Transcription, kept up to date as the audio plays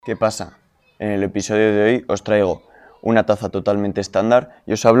¿Qué pasa? En el episodio de hoy os traigo una taza totalmente estándar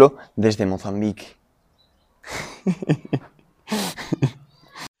y os hablo desde Mozambique.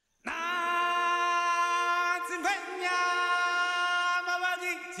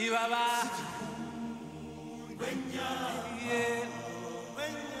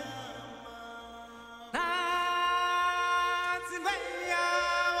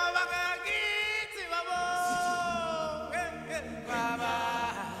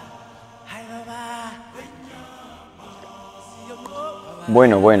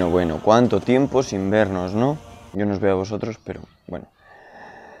 Bueno, cuánto tiempo sin vernos, ¿no? Yo no os veo a vosotros, pero bueno,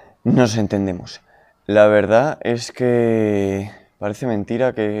 nos entendemos. La verdad es que parece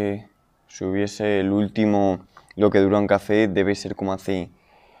mentira que si hubiese el último, lo que duró un café, debe ser como hace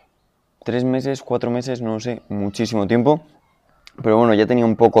 3 meses, 4 meses, no lo sé, muchísimo tiempo. Pero bueno, ya tenía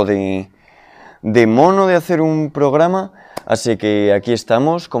un poco de mono de hacer un programa, así que aquí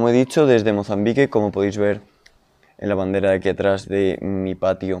estamos, como he dicho, desde Mozambique, como podéis ver en la bandera de aquí atrás de mi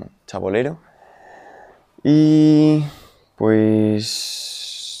patio chabolero. Y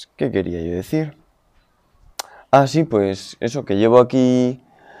pues, ¿qué quería yo decir? Ah, sí, pues eso, que llevo aquí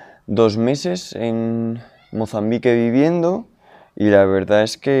 2 meses en Mozambique viviendo y la verdad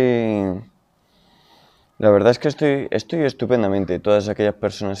es que estoy estupendamente. Todas aquellas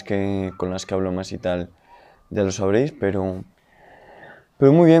personas con las que hablo más y tal ya lo sabréis, pero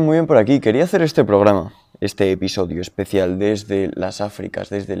muy bien por aquí. Quería hacer este programa, este episodio especial desde las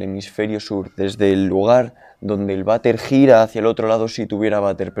Áfricas, desde el hemisferio sur, desde el lugar donde el váter gira hacia el otro lado si tuviera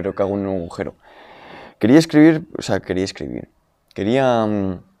váter, pero que hago un agujero. Quería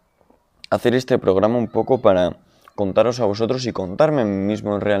hacer este programa un poco para contaros a vosotros y contarme a mí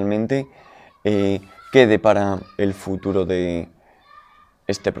mismo realmente qué depara el futuro de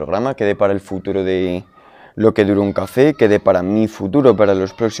este programa, qué depara el futuro de lo que duró un café, qué depara mi futuro para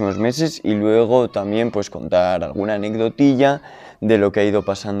los próximos meses y luego también pues contar alguna anecdotilla de lo que ha ido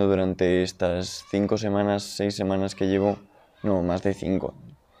pasando durante estas 5 semanas, 6 semanas que llevo, no, más de 5,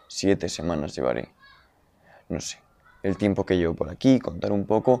 7 semanas llevaré, no sé, el tiempo que llevo por aquí, contar un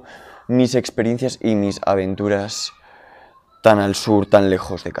poco mis experiencias y mis aventuras tan al sur, tan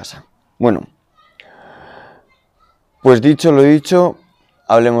lejos de casa. Bueno, pues dicho lo dicho,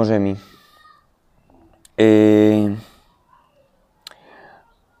 hablemos de mí.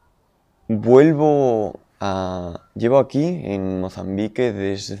 Llevo aquí en Mozambique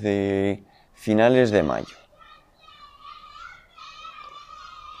desde finales de mayo.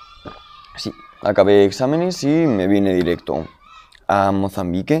 Sí, acabé exámenes y me vine directo a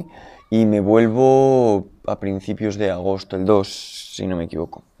Mozambique y me vuelvo a principios de agosto, el 2, si no me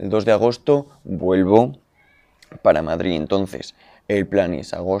equivoco. El 2 de agosto vuelvo para Madrid. Entonces, el plan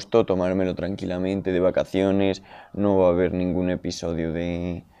es agosto, tomármelo tranquilamente de vacaciones, no va a haber ningún episodio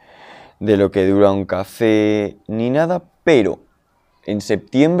de lo que dura un café ni nada, pero en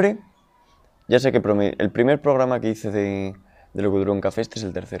septiembre, ya sé que el primer programa que hice de lo que dura un café, este es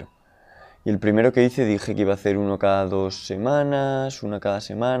el tercero. Y el primero que hice dije que iba a hacer uno cada 2 semanas, una cada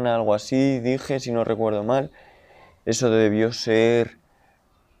semana, algo así, dije, si no recuerdo mal. Eso debió ser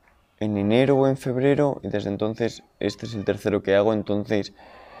en enero o en febrero, y desde entonces este es el tercero que hago, entonces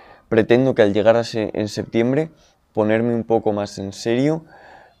pretendo que al llegar en septiembre ponerme un poco más en serio.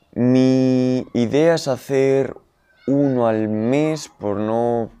 Mi idea es hacer uno al mes,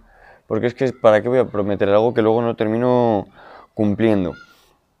 porque es que ¿para qué voy a prometer algo que luego no termino cumpliendo?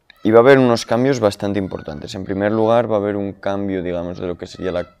 Y va a haber unos cambios bastante importantes. En primer lugar va a haber un cambio, digamos, de lo que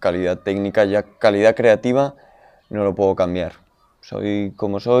sería la calidad técnica. Ya calidad creativa no lo puedo cambiar. Soy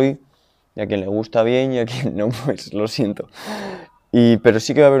como soy, y a quien le gusta bien y a quien no, pues lo siento. Pero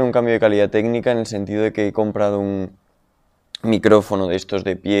sí que va a haber un cambio de calidad técnica en el sentido de que he comprado un micrófono de estos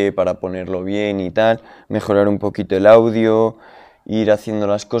de pie para ponerlo bien y tal, mejorar un poquito el audio, ir haciendo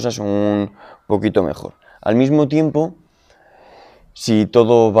las cosas un poquito mejor. Al mismo tiempo, si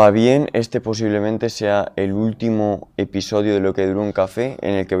todo va bien, este posiblemente sea el último episodio de lo que dura un café,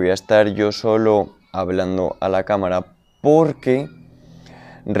 en el que voy a estar yo solo hablando a la cámara, porque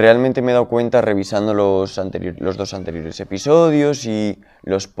realmente me he dado cuenta revisando los 2 anteriores episodios y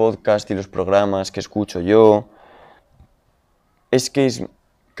los podcasts y los programas que escucho yo, es que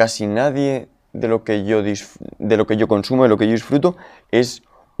casi nadie de lo que yo consumo, de lo que yo disfruto, es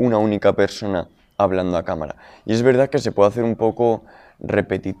una única persona hablando a cámara. Y es verdad que se puede hacer un poco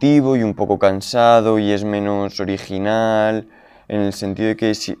repetitivo y un poco cansado y es menos original, en el sentido de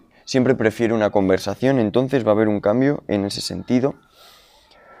que siempre prefiero una conversación, entonces va a haber un cambio en ese sentido.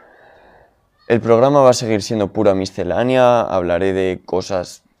 El programa va a seguir siendo pura miscelánea, hablaré de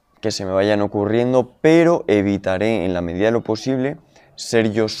cosas que se me vayan ocurriendo, pero evitaré en la medida de lo posible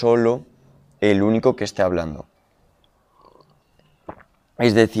ser yo solo el único que esté hablando.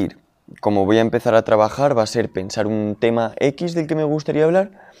 Es decir, como voy a empezar a trabajar, va a ser pensar un tema X del que me gustaría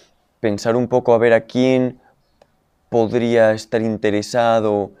hablar, pensar un poco a ver a quién podría estar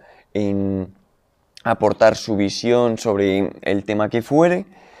interesado en aportar su visión sobre el tema que fuere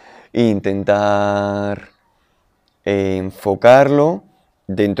e intentar enfocarlo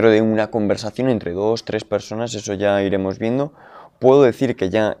dentro de una conversación entre 2, 3 personas, eso ya iremos viendo. Puedo decir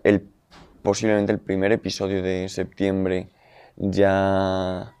que ya posiblemente el primer episodio de septiembre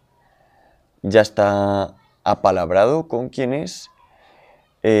ya está apalabrado con quién es.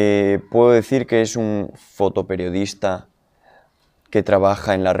 Puedo decir que es un fotoperiodista que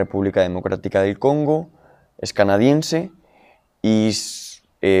trabaja en la República Democrática del Congo, es canadiense y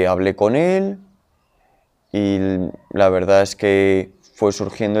hablé con él y la verdad es que fue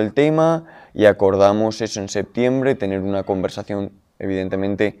surgiendo el tema y acordamos eso en septiembre, tener una conversación.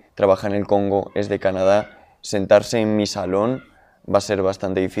 Evidentemente, trabaja en el Congo, es de Canadá, sentarse en mi salón va a ser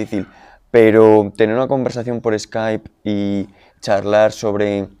bastante difícil, pero tener una conversación por Skype y charlar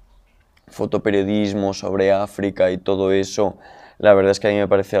sobre fotoperiodismo, sobre África y todo eso, la verdad es que a mí me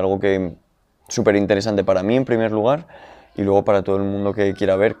parece algo que súper interesante para mí en primer lugar y luego para todo el mundo que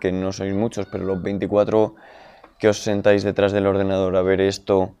quiera ver, que no sois muchos, pero los 24 que os sentáis detrás del ordenador a ver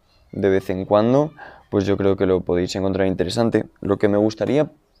esto de vez en cuando, pues yo creo que lo podéis encontrar interesante. Lo que me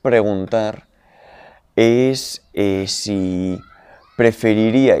gustaría preguntar es si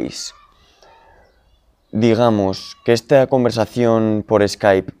preferiríais, digamos, que esta conversación por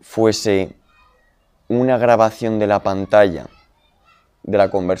Skype fuese una grabación de la pantalla de la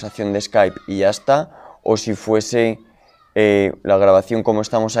conversación de Skype y ya está, o si fuese la grabación como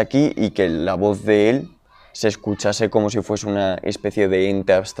estamos aquí y que la voz de él se escuchase como si fuese una especie de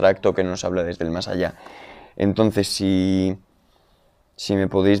ente abstracto que nos habla desde el más allá. Entonces, si me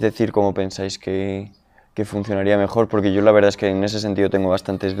podéis decir cómo pensáis que funcionaría mejor, porque yo la verdad es que en ese sentido tengo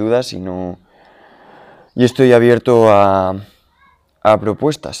bastantes dudas y estoy abierto a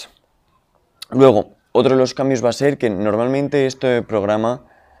propuestas. Luego, otro de los cambios va a ser que normalmente este programa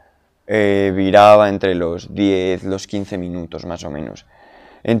viraba entre los 10, los 15 minutos más o menos.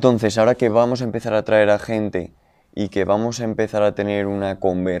 Entonces, ahora que vamos a empezar a traer a gente y que vamos a empezar a tener una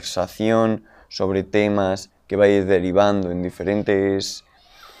conversación sobre temas que va a ir derivando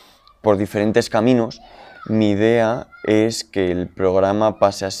por diferentes caminos, mi idea es que el programa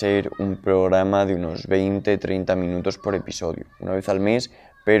pase a ser un programa de unos 20-30 minutos por episodio, una vez al mes,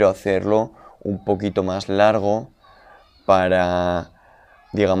 pero hacerlo un poquito más largo para,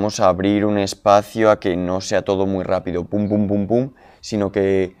 digamos, abrir un espacio a que no sea todo muy rápido, pum, pum, pum, pum, sino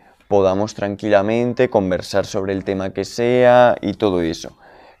que podamos tranquilamente conversar sobre el tema que sea y todo eso.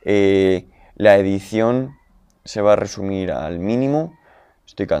 La edición se va a resumir al mínimo.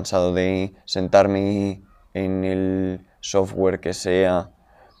 Estoy cansado de sentarme en el software que sea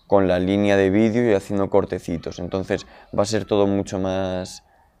con la línea de vídeo y haciendo cortecitos. Entonces va a ser todo mucho más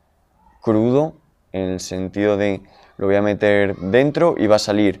crudo en el sentido de lo voy a meter dentro y va a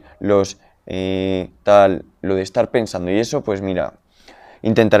salir lo de estar pensando y eso, pues mira,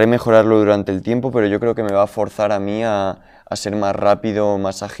 intentaré mejorarlo durante el tiempo, pero yo creo que me va a forzar a mí a ser más rápido,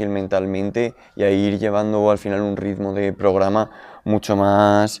 más ágil mentalmente y a ir llevando al final un ritmo de programa mucho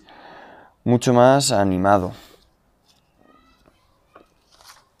más animado.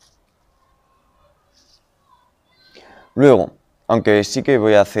 Luego, aunque sí que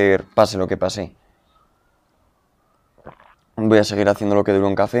voy a hacer, pase lo que pase, voy a seguir haciendo lo que dure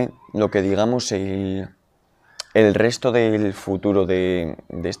un café, lo que digamos el resto del futuro de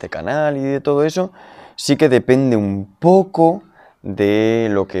este canal y de todo eso, sí que depende un poco de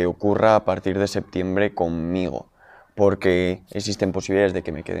lo que ocurra a partir de septiembre conmigo, porque existen posibilidades de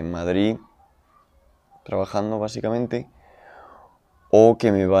que me quede en Madrid trabajando básicamente, o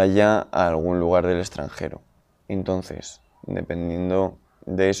que me vaya a algún lugar del extranjero. Entonces, dependiendo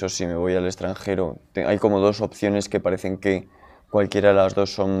de eso, si me voy al extranjero, hay como dos opciones que parecen que cualquiera de las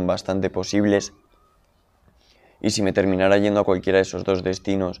dos son bastante posibles. Y si me terminara yendo a cualquiera de esos dos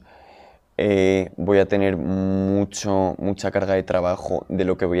destinos, voy a tener mucha carga de trabajo de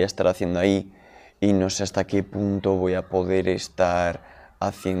lo que voy a estar haciendo ahí y no sé hasta qué punto voy a poder estar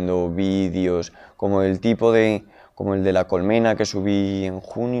haciendo vídeos como el de la colmena que subí en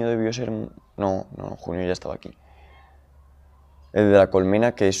junio, debió ser, no, en junio ya estaba aquí. El de la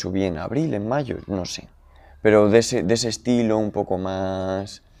colmena que subí en abril, en mayo, no sé. Pero de ese estilo, un poco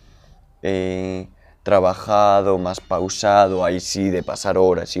más trabajado, más pausado, ahí sí, de pasar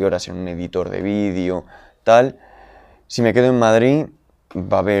horas y horas en un editor de vídeo, tal. Si me quedo en Madrid,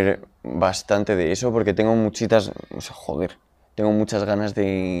 va a haber bastante de eso, porque tengo tengo muchas ganas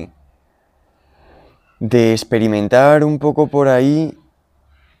de experimentar un poco por ahí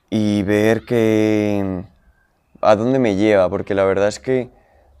y ver a dónde me lleva, porque la verdad es que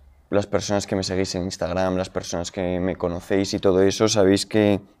las personas que me seguís en Instagram, las personas que me conocéis y todo eso, sabéis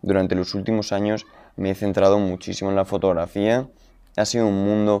que durante los últimos años me he centrado muchísimo en la fotografía. Ha sido un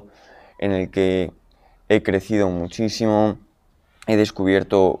mundo en el que he crecido muchísimo, he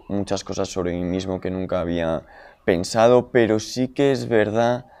descubierto muchas cosas sobre mí mismo que nunca había pensado, pero sí que es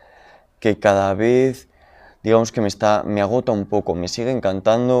verdad que cada vez, digamos que me agota un poco, me sigue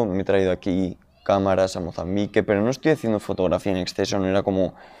encantando, me he traído aquí cámaras a Mozambique, pero no estoy haciendo fotografía en exceso, no era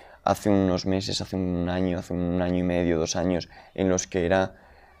como hace unos meses, hace un año y medio, 2 años, en los que era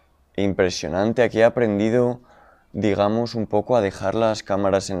impresionante. Aquí he aprendido, digamos, un poco a dejar las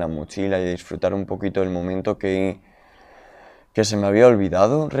cámaras en la mochila y a disfrutar un poquito del momento que se me había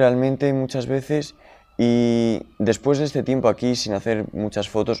olvidado realmente muchas veces. Y después de este tiempo aquí sin hacer muchas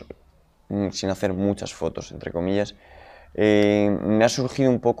fotos, entre comillas, me ha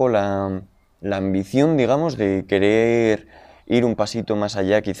surgido un poco la ambición, digamos, de querer ir un pasito más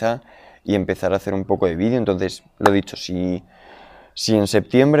allá quizá y empezar a hacer un poco de vídeo. Entonces, lo dicho, si en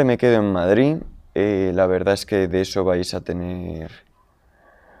septiembre me quedo en Madrid, la verdad es que de eso vais a tener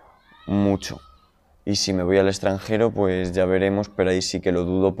mucho. Y si me voy al extranjero, pues ya veremos, pero ahí sí que lo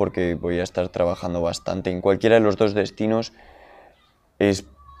dudo porque voy a estar trabajando bastante. En cualquiera de los dos destinos es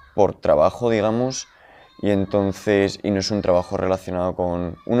por trabajo, digamos, y entonces, y no es un trabajo relacionado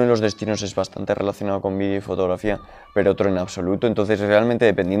con... Uno de los destinos es bastante relacionado con vídeo y fotografía, pero otro en absoluto. Entonces, realmente,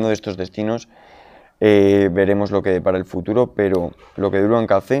 dependiendo de estos destinos, veremos lo que depara el futuro, pero lo que duro en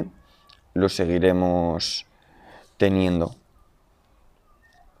café lo seguiremos teniendo.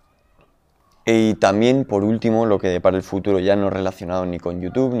 Y también, por último, lo que depara el futuro, ya no relacionado ni con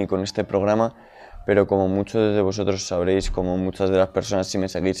YouTube ni con este programa, pero como muchos de vosotros sabréis, como muchas de las personas si me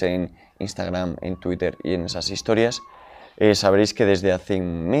seguís en Instagram, en Twitter y en esas historias, sabréis que desde hace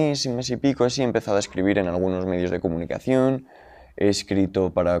un mes y pico así he empezado a escribir en algunos medios de comunicación, he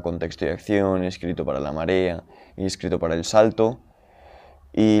escrito para Contexto y Acción, he escrito para La Marea, he escrito para El Salto,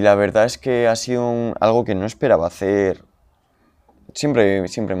 y la verdad es que ha sido algo que no esperaba hacer. Siempre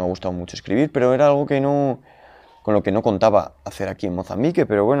me ha gustado mucho escribir, pero era algo con lo que no contaba hacer aquí en Mozambique,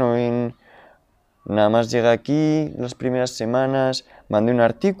 pero bueno, nada más llegué aquí, las primeras semanas, mandé un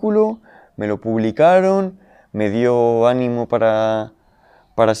artículo, me lo publicaron, me dio ánimo para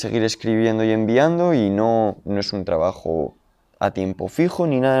seguir escribiendo y enviando, y no es un trabajo a tiempo fijo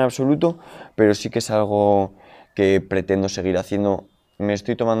ni nada en absoluto, pero sí que es algo que pretendo seguir haciendo. Me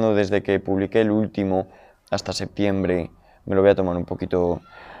estoy tomando desde que publiqué el último hasta septiembre, me lo voy a tomar un poquito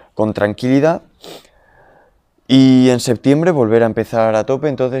con tranquilidad. Y en septiembre volver a empezar a tope.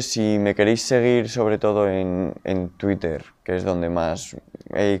 Entonces, si me queréis seguir sobre todo en Twitter, que es donde más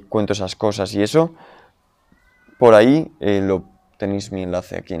cuento esas cosas y eso, por ahí tenéis mi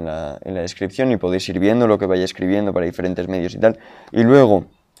enlace aquí en la descripción y podéis ir viendo lo que vaya escribiendo para diferentes medios y tal. Y luego,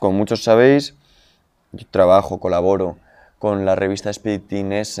 como muchos sabéis, yo colaboro con la revista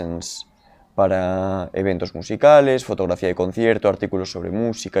Spitting Essence para eventos musicales, fotografía de concierto, artículos sobre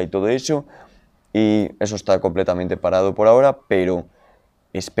música y todo eso. Y eso está completamente parado por ahora, pero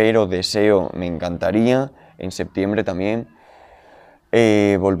deseo, me encantaría en septiembre también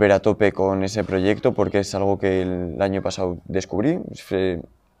volver a tope con ese proyecto, porque es algo que el año pasado descubrí.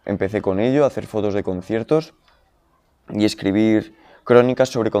 Empecé con ello, a hacer fotos de conciertos y escribir crónicas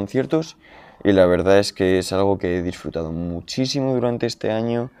sobre conciertos, y la verdad es que es algo que he disfrutado muchísimo durante este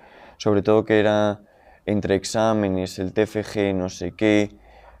año, sobre todo que era entre exámenes, el TFG, no sé qué,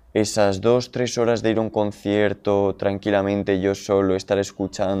 esas 2-3 horas de ir a un concierto tranquilamente yo solo, estar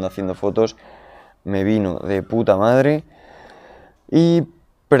escuchando, haciendo fotos, me vino de puta madre y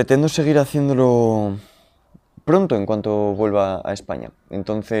pretendo seguir haciéndolo pronto en cuanto vuelva a España.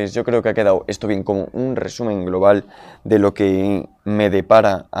 Entonces yo creo que ha quedado esto bien como un resumen global de lo que me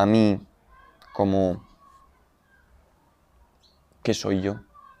depara a mí como... ¿Qué soy yo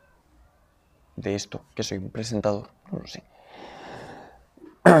de esto? ¿Qué soy? ¿Un presentador? No lo sé.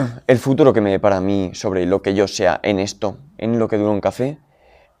 El futuro que me depara a mí sobre lo que yo sea en esto, en lo que dura un café,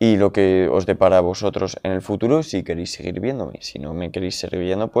 y lo que os depara a vosotros en el futuro si queréis seguir viéndome. Si no me queréis seguir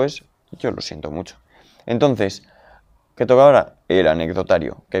viendo, pues yo lo siento mucho. Entonces, ¿qué toca ahora? El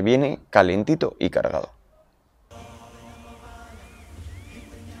anecdotario, que viene calentito y cargado.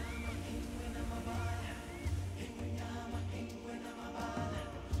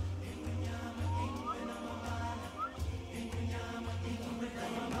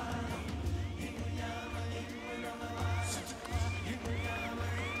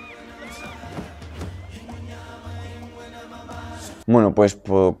 Bueno, pues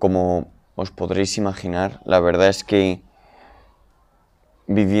como os podréis imaginar, la verdad es que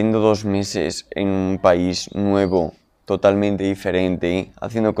viviendo 2 meses en un país nuevo, totalmente diferente,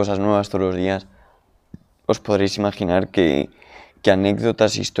 haciendo cosas nuevas todos los días, os podréis imaginar que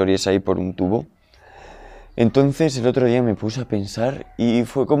anécdotas e historias hay por un tubo. Entonces el otro día me puse a pensar y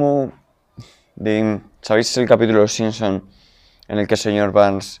fue como ¿sabéis el capítulo de Los Simpson en el que el señor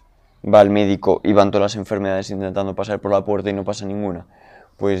Barnes va al médico y van todas las enfermedades intentando pasar por la puerta y no pasa ninguna?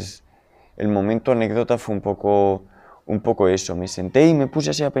 Pues el momento anécdota fue un poco eso. Me senté y me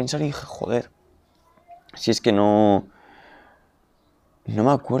puse así a pensar y dije, joder, si es que no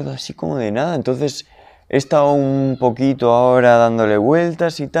me acuerdo así como de nada. Entonces he estado un poquito ahora dándole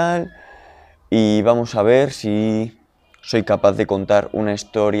vueltas y tal, y vamos a ver si soy capaz de contar una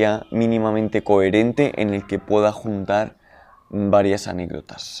historia mínimamente coherente en el que pueda juntar varias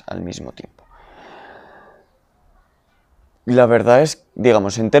anécdotas al mismo tiempo. La verdad es,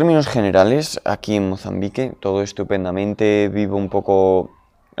 digamos, en términos generales, aquí en Mozambique todo estupendamente, vivo un poco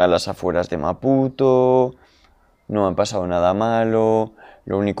a las afueras de Maputo, no me ha pasado nada malo.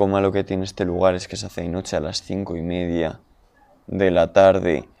 Lo único malo que tiene este lugar es que se hace de noche a las 5:30 de la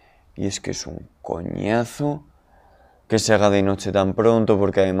tarde y es que es un coñazo que se haga de noche tan pronto,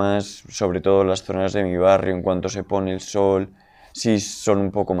 porque además, sobre todo las zonas de mi barrio, en cuanto se pone el sol, sí son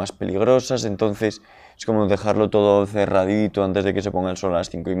un poco más peligrosas. Entonces es como dejarlo todo cerradito antes de que se ponga el sol a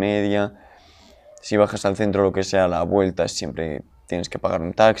las 5:30. Si bajas al centro, lo que sea, la vuelta siempre tienes que pagar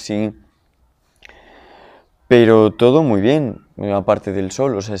un taxi. Pero todo muy bien, aparte del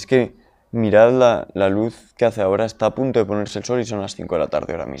sol. O sea, es que mirad la luz que hace ahora, está a punto de ponerse el sol y son las 5 de la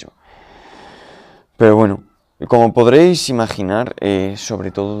tarde ahora mismo. Pero bueno, como podréis imaginar,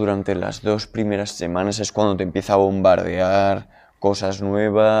 sobre todo durante las 2 primeras semanas es cuando te empieza a bombardear cosas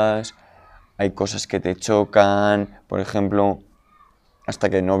nuevas, hay cosas que te chocan. Por ejemplo, hasta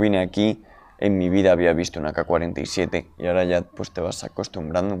que no vine aquí, en mi vida había visto una K-47 y ahora ya pues te vas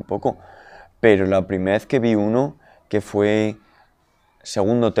acostumbrando un poco. Pero la primera vez que vi uno, que fue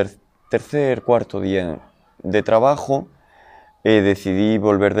segundo, tercer, cuarto día de trabajo, decidí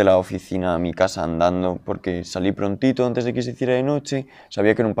volver de la oficina a mi casa andando, porque salí prontito antes de que se hiciera de noche.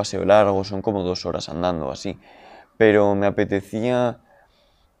 Sabía que era un paseo largo, son como 2 horas andando así, pero me apetecía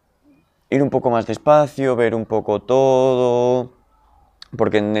ir un poco más despacio, ver un poco todo,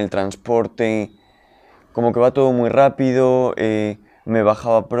 porque en el transporte como que va todo muy rápido, me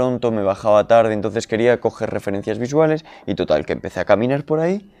bajaba pronto, me bajaba tarde, entonces quería coger referencias visuales y total, que empecé a caminar por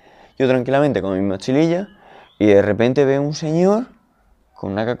ahí, yo tranquilamente con mi mochililla, y de repente veo un señor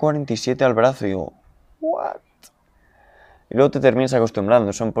con una K-47 al brazo y digo, ¿what? Y luego te terminas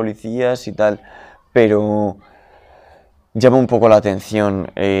acostumbrando, son policías y tal, pero llama un poco la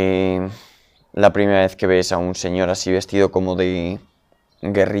atención la primera vez que ves a un señor así vestido como de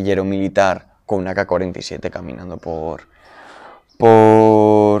guerrillero militar con una K-47 caminando por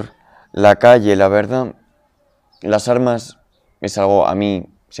la calle. La verdad, las armas es algo, a mí,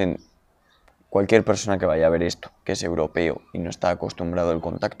 cualquier persona que vaya a ver esto, que es europeo y no está acostumbrado al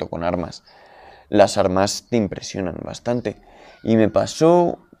contacto con armas, las armas te impresionan bastante. Y me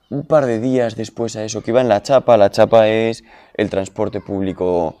pasó un par de días después a eso, que iba en la chapa. La chapa es el transporte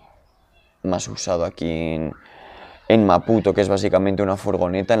público más usado aquí en Maputo, que es básicamente una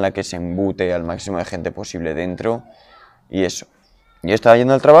furgoneta en la que se embute al máximo de gente posible dentro. Y eso. Yo estaba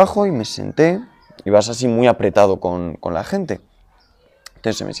yendo al trabajo y me senté, y vas así muy apretado con la gente.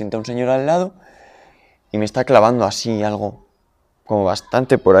 Entonces se me sienta un señor al lado y me está clavando así algo, como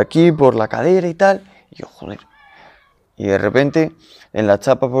bastante por aquí, por la cadera y tal. Y yo, joder. Y de repente, en la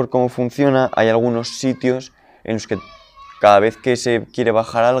chapa, por cómo funciona, hay algunos sitios en los que cada vez que se quiere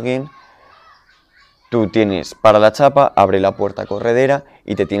bajar alguien, tú tienes para la chapa, abre la puerta corredera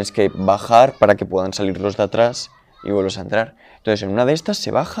y te tienes que bajar para que puedan salir los de atrás y vuelves a entrar. Entonces, en una de estas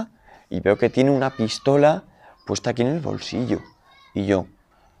se baja y veo que tiene una pistola puesta aquí en el bolsillo. Y yo,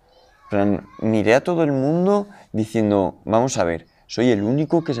 miré a todo el mundo diciendo, vamos a ver, soy el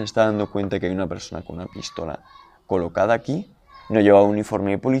único que se está dando cuenta que hay una persona con una pistola colocada aquí. No llevaba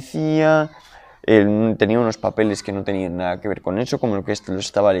uniforme de policía, tenía unos papeles que no tenían nada que ver con eso, como lo que lo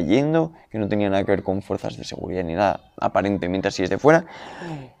estaba leyendo, que no tenía nada que ver con fuerzas de seguridad ni nada, aparentemente así desde fuera.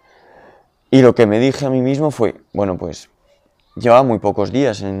 Y lo que me dije a mí mismo fue, bueno, pues llevaba muy pocos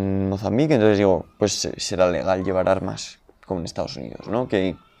días en Mozambique, entonces digo, pues será legal llevar armas como en Estados Unidos, ¿no?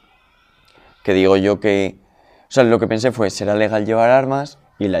 Que digo yo que... O sea, lo que pensé fue, será legal llevar armas,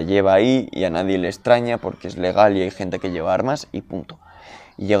 y la lleva ahí y a nadie le extraña porque es legal y hay gente que lleva armas y punto.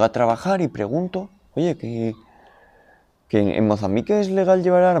 Y llego a trabajar y pregunto, oye, que en Mozambique es legal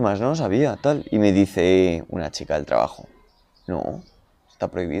llevar armas, no lo sabía, tal. Y me dice una chica del trabajo, no, está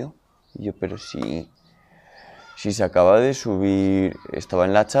prohibido. Y yo, pero si se acaba de subir, estaba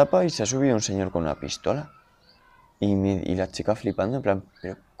en la chapa y se ha subido un señor con una pistola. Y la chica flipando, en plan,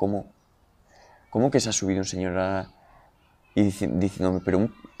 pero ¿cómo que se ha subido un señor y diciéndome, pero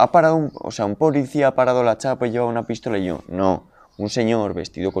ha parado un policía ha parado la chapa y lleva una pistola? Y yo, no, un señor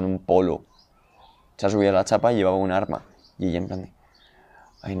vestido con un polo se ha subido a la chapa y llevaba un arma. Y ella en plan de,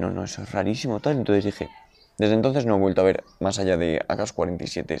 ay, no, eso es rarísimo, tal. Entonces dije, desde entonces no he vuelto a ver más allá de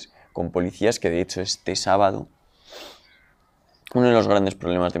AK-47 con policías, que de hecho este sábado, uno de los grandes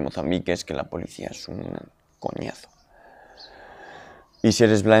problemas de Mozambique es que la policía es un coñazo. Y si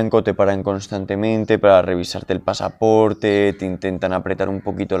eres blanco te paran constantemente para revisarte el pasaporte, te intentan apretar un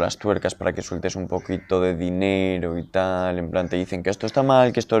poquito las tuercas para que sueltes un poquito de dinero y tal, en plan te dicen que esto está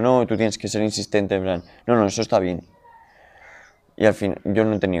mal, que esto no, y tú tienes que ser insistente, en plan, no, eso está bien. Y al fin, yo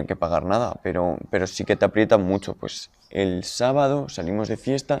no he tenido que pagar nada, pero sí que te aprietan mucho. Pues el sábado salimos de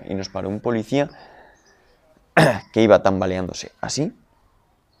fiesta y nos paró un policía que iba tambaleándose así,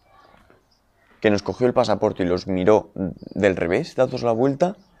 que nos cogió el pasaporte y los miró del revés, dados la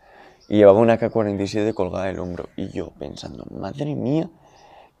vuelta, y llevaba una AK-47 colgada del hombro. Y yo pensando, madre mía,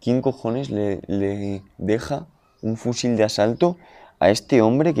 ¿quién cojones le deja un fusil de asalto a este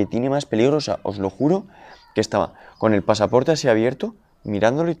hombre que tiene más peligro? O sea, os lo juro que estaba con el pasaporte así abierto,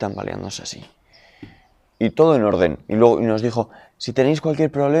 mirándolo y tambaleándose así. Y todo en orden. Y luego nos dijo, si tenéis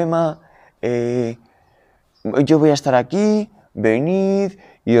cualquier problema, yo voy a estar aquí, venid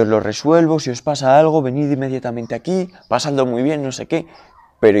y os lo resuelvo. Si os pasa algo, venid inmediatamente aquí, pasadlo muy bien, no sé qué.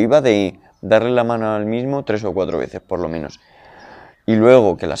 Pero iba de darle la mano al mismo 3 o 4 veces, por lo menos. Y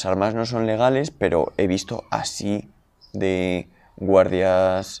luego, que las armas no son legales, pero he visto así de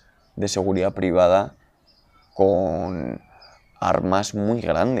guardias de seguridad privada con armas muy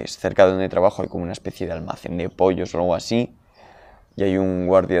grandes. Cerca de donde trabajo hay como una especie de almacén de pollos o algo así. Y hay un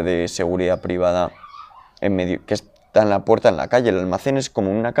guardia de seguridad privada en medio, que está en la puerta en la calle. El almacén es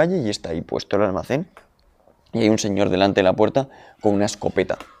como una calle y está ahí puesto el almacén. Y hay un señor delante de la puerta con una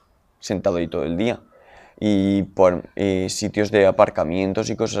escopeta, sentado ahí todo el día. Y por sitios de aparcamientos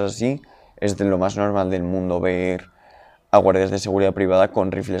y cosas así, es de lo más normal del mundo ver a guardias de seguridad privada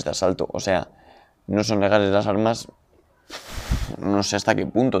con rifles de asalto. O sea, no son legales las armas, no sé hasta qué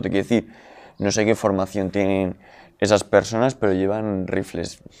punto, te quiero decir, no sé qué formación tienen esas personas, pero llevan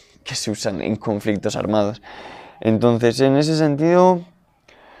rifles que se usan en conflictos armados. Entonces, en ese sentido,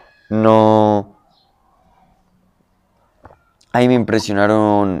 no. Ahí me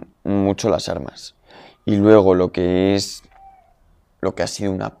impresionaron mucho las armas. Y luego lo que ha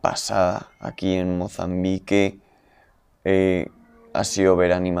sido una pasada aquí en Mozambique, ha sido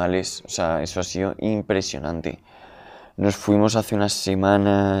ver animales. O sea, eso ha sido impresionante. Nos fuimos hace unas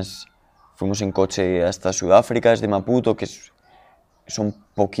semanas, fuimos en coche hasta Sudáfrica, desde Maputo, que son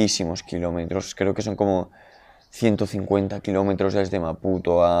poquísimos kilómetros, creo que son como 150 kilómetros desde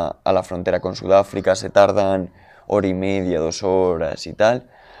Maputo a la frontera con Sudáfrica, se tardan 1 hora y media, 2 horas y tal.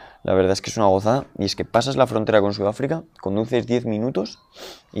 La verdad es que es una gozada, y es que pasas la frontera con Sudáfrica, conduces 10 minutos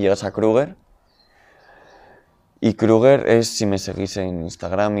y llegas a Kruger. Y Kruger es, si me seguís en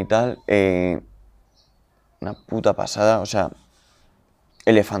Instagram y tal, una puta pasada. O sea,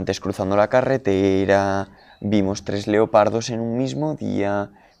 elefantes cruzando la carretera, vimos 3 leopardos en un mismo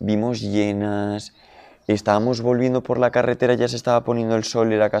día, vimos hienas, estábamos volviendo por la carretera, ya se estaba poniendo el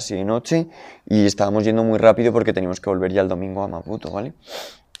sol, era casi de noche, y estábamos yendo muy rápido porque teníamos que volver ya el domingo a Maputo, ¿vale?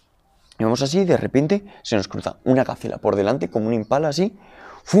 Y vamos así, y de repente se nos cruza una gacela por delante, como un impala así,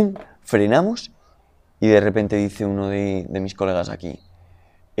 ¡fum! Frenamos, y de repente dice uno de mis colegas aquí,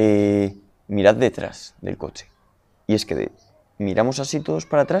 mirad detrás del coche. Y es que miramos así todos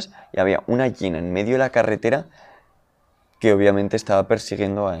para atrás y había una hiena en medio de la carretera que obviamente estaba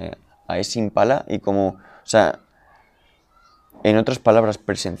persiguiendo a ese impala, y como, o sea, en otras palabras,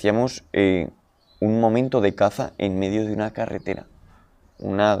 presenciamos un momento de caza en medio de una carretera.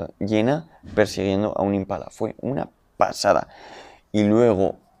 Una hiena persiguiendo a un impala. Fue una pasada. Y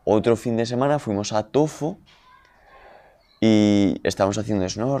luego, otro fin de semana, fuimos a Tofo y estábamos haciendo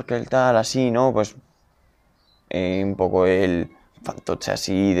snorkel, tal, así, ¿no? Pues un poco el fantoche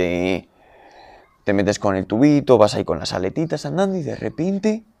así de... Te metes con el tubito, vas ahí con las aletitas andando y de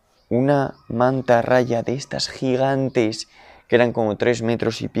repente una mantarraya de estas gigantes, que eran como 3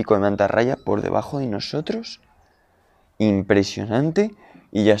 metros y pico de mantarraya por debajo de nosotros. Impresionante.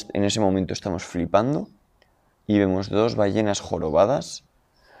 Y ya en ese momento estamos flipando y vemos 2 ballenas jorobadas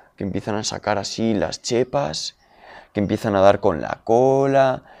que empiezan a sacar así las chepas, que empiezan a dar con la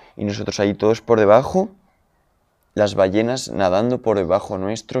cola, y nosotros ahí todos por debajo, las ballenas nadando por debajo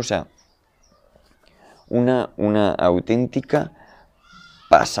nuestro. O sea, una auténtica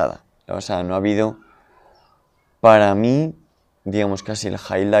pasada. O sea, no ha habido, para mí, digamos, casi el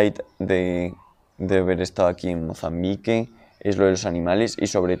highlight de haber estado aquí en Mozambique es lo de los animales y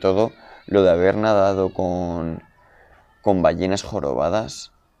sobre todo lo de haber nadado con ballenas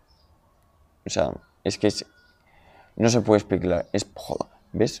jorobadas. O sea, es que no se puede explicar, joder,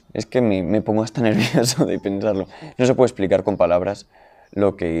 ¿ves? Es que me pongo hasta nervioso de pensarlo. No se puede explicar con palabras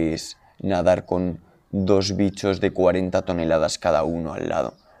lo que es nadar con dos bichos de 40 toneladas cada uno al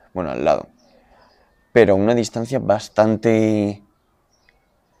lado. Bueno, al lado. Pero a una distancia bastante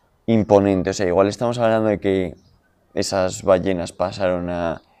imponente. O sea, igual estamos hablando de que esas ballenas pasaron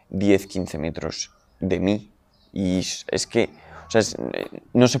a 10-15 metros de mí. Y es que, o sea,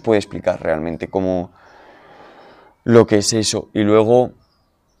 no se puede explicar realmente cómo lo que es eso. Y luego,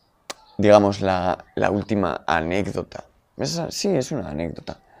 digamos, la última anécdota. Sí, es una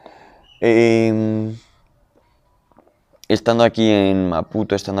anécdota. Estando aquí en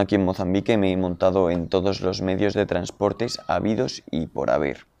Maputo, estando aquí en Mozambique, me he montado en todos los medios de transportes habidos y por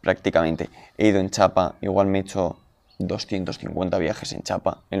haber, prácticamente. He ido en chapa, igual me he hecho 250 viajes en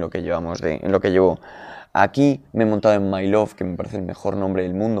chapa en lo que llevo aquí. Me he montado en My Love, que me parece el mejor nombre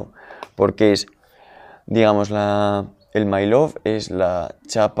del mundo, porque es, digamos, el My Love es la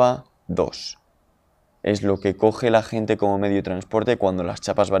chapa 2. Es lo que coge la gente como medio de transporte cuando las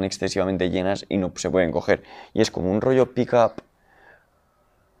chapas van excesivamente llenas y no se pueden coger. Y es como un rollo pick-up,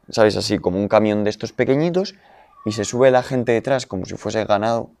 ¿sabes? Así, como un camión de estos pequeñitos y se sube la gente detrás como si fuese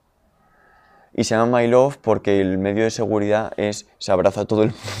ganado. Y se llama My Love porque el medio de seguridad se abraza a todo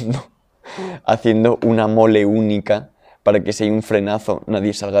el mundo haciendo una mole única para que si hay un frenazo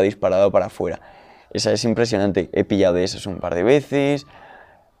nadie salga disparado para afuera. Esa es impresionante. He pillado de esas un par de veces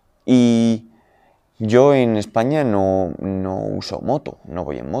y yo en España no uso moto, no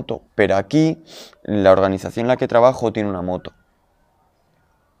voy en moto, pero aquí la organización en la que trabajo tiene una moto.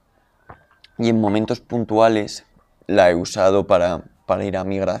 Y en momentos puntuales la he usado para ir a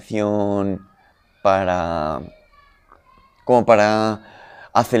migración, como para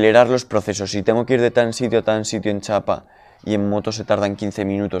acelerar los procesos. Si tengo que ir de tan sitio a tan sitio en chapa y en moto se tardan 15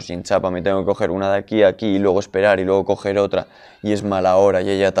 minutos y en chapa me tengo que coger una de aquí a aquí y luego esperar y luego coger otra y es mala hora y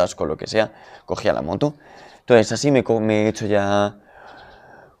hay atasco, lo que sea, cogía la moto. Entonces así me he hecho ya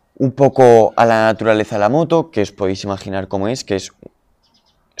un poco a la naturaleza de la moto, que os podéis imaginar cómo es,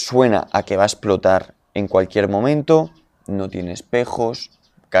 suena a que va a explotar en cualquier momento, no tiene espejos,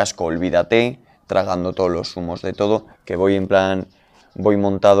 casco, olvídate, tragando todos los humos de todo, que voy en plan, voy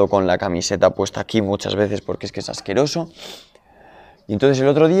montado con la camiseta puesta aquí muchas veces porque es que es asqueroso. Y entonces el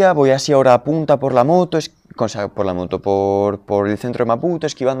otro día voy así ahora a punta por la moto, por el centro de Maputo,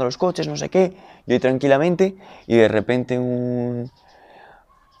 esquivando los coches, no sé qué, yo tranquilamente, y de repente un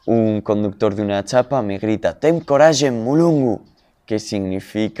conductor de una chapa me grita «Ten coraje, mulungu», que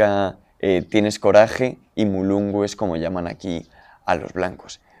significa tienes coraje, y mulungu es como llaman aquí a los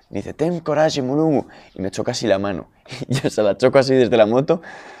blancos. Me dice «Ten coraje, mulungu», y me choca así la mano. Y yo se la choco así desde la moto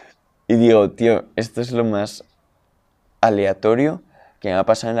y digo, tío, esto es lo más aleatorio que me ha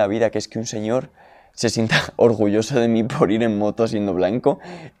pasado en la vida, que es que un señor se sienta orgulloso de mí por ir en moto siendo blanco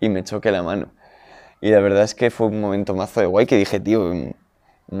y me choque la mano. Y la verdad es que fue un momento mazo de guay que dije, tío,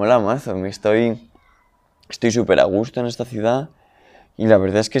 mola mazo, estoy súper a gusto en esta ciudad y la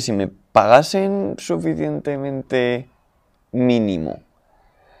verdad es que si me pagasen suficientemente mínimo,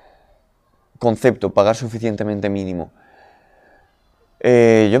 pagar suficientemente mínimo,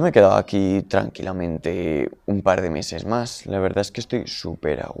 yo me he quedado aquí tranquilamente un par de meses más. La verdad es que estoy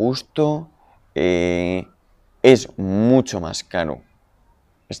súper a gusto. Es mucho más caro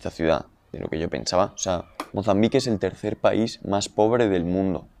esta ciudad de lo que yo pensaba. O sea, Mozambique es el tercer país más pobre del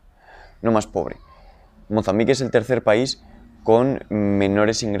mundo. No más pobre. Mozambique es el tercer país con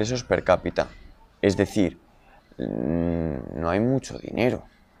menores ingresos per cápita. Es decir, no hay mucho dinero.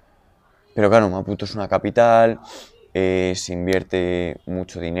 Pero claro, Maputo es una capital, se invierte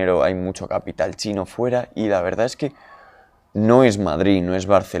mucho dinero, hay mucho capital chino fuera y la verdad es que no es Madrid, no es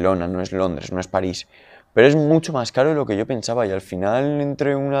Barcelona, no es Londres, no es París, pero es mucho más caro de lo que yo pensaba y al final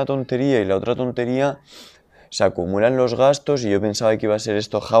entre una tontería y la otra tontería se acumulan los gastos y yo pensaba que iba a ser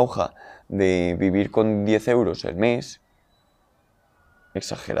esto jauja de vivir con 10 euros el mes,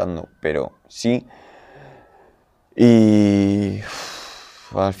 exagerando, pero sí, y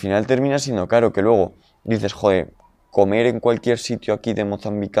al final termina siendo caro, que luego dices, joder, comer en cualquier sitio aquí de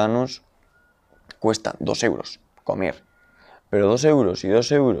mozambicanos cuesta 2 euros, comer. Pero 2 euros y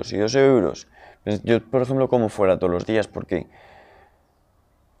 2 euros y 2 euros. Yo, por ejemplo, como fuera todos los días, porque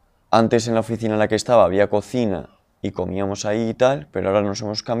antes en la oficina en la que estaba había cocina y comíamos ahí y tal, pero ahora nos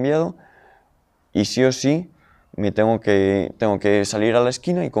hemos cambiado y sí o sí me tengo que salir a la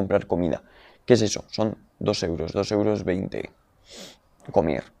esquina y comprar comida. ¿Qué es eso? Son 2 euros, 2,20 €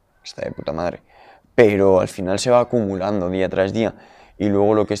 comer, está de puta madre. Pero al final se va acumulando día tras día. Y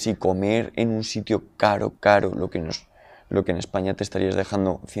luego lo que sí, comer en un sitio caro, lo que en España te estarías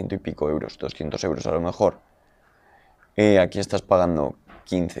dejando 100 y pico euros, 200 euros a lo mejor. Aquí estás pagando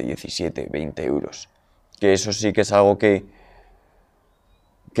 15, 17, 20 euros. Que eso sí que es algo que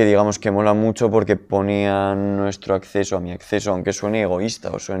digamos que mola mucho porque pone a nuestro acceso, a mi acceso, aunque suene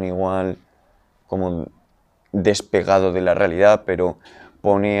egoísta o suene igual como despegado de la realidad, pero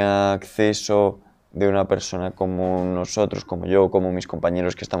pone a acceso de una persona como nosotros, como yo, como mis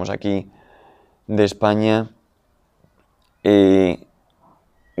compañeros que estamos aquí de España,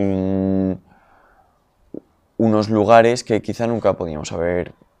 unos lugares que quizá nunca podíamos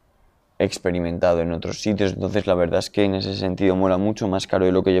haber experimentado en otros sitios. Entonces la verdad es que en ese sentido mola mucho, más caro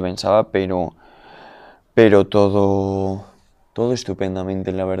de lo que yo pensaba, pero todo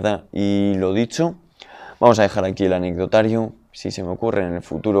estupendamente, la verdad. Y lo dicho, vamos a dejar aquí el anecdotario. Si se me ocurren en el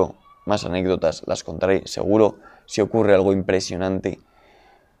futuro más anécdotas, las contaré seguro. Si ocurre algo impresionante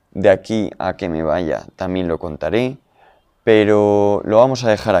de aquí a que me vaya, también lo contaré. Pero lo vamos a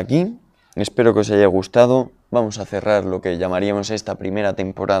dejar aquí. Espero que os haya gustado. Vamos a cerrar lo que llamaríamos esta primera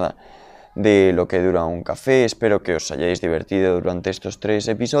temporada de lo que dura un café. Espero que os hayáis divertido durante estos 3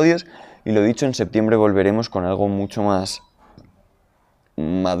 episodios. Y lo dicho, en septiembre volveremos con algo mucho más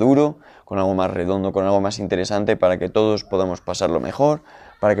maduro, con algo más redondo, con algo más interesante, para que todos podamos pasarlo mejor,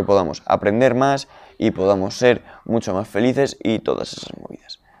 para que podamos aprender más y podamos ser mucho más felices y todas esas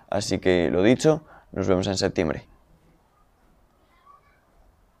movidas. Así que lo dicho, nos vemos en septiembre.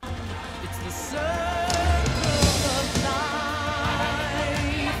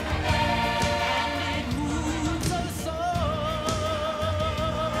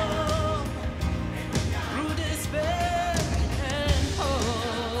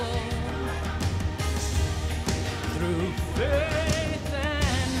 Through faith.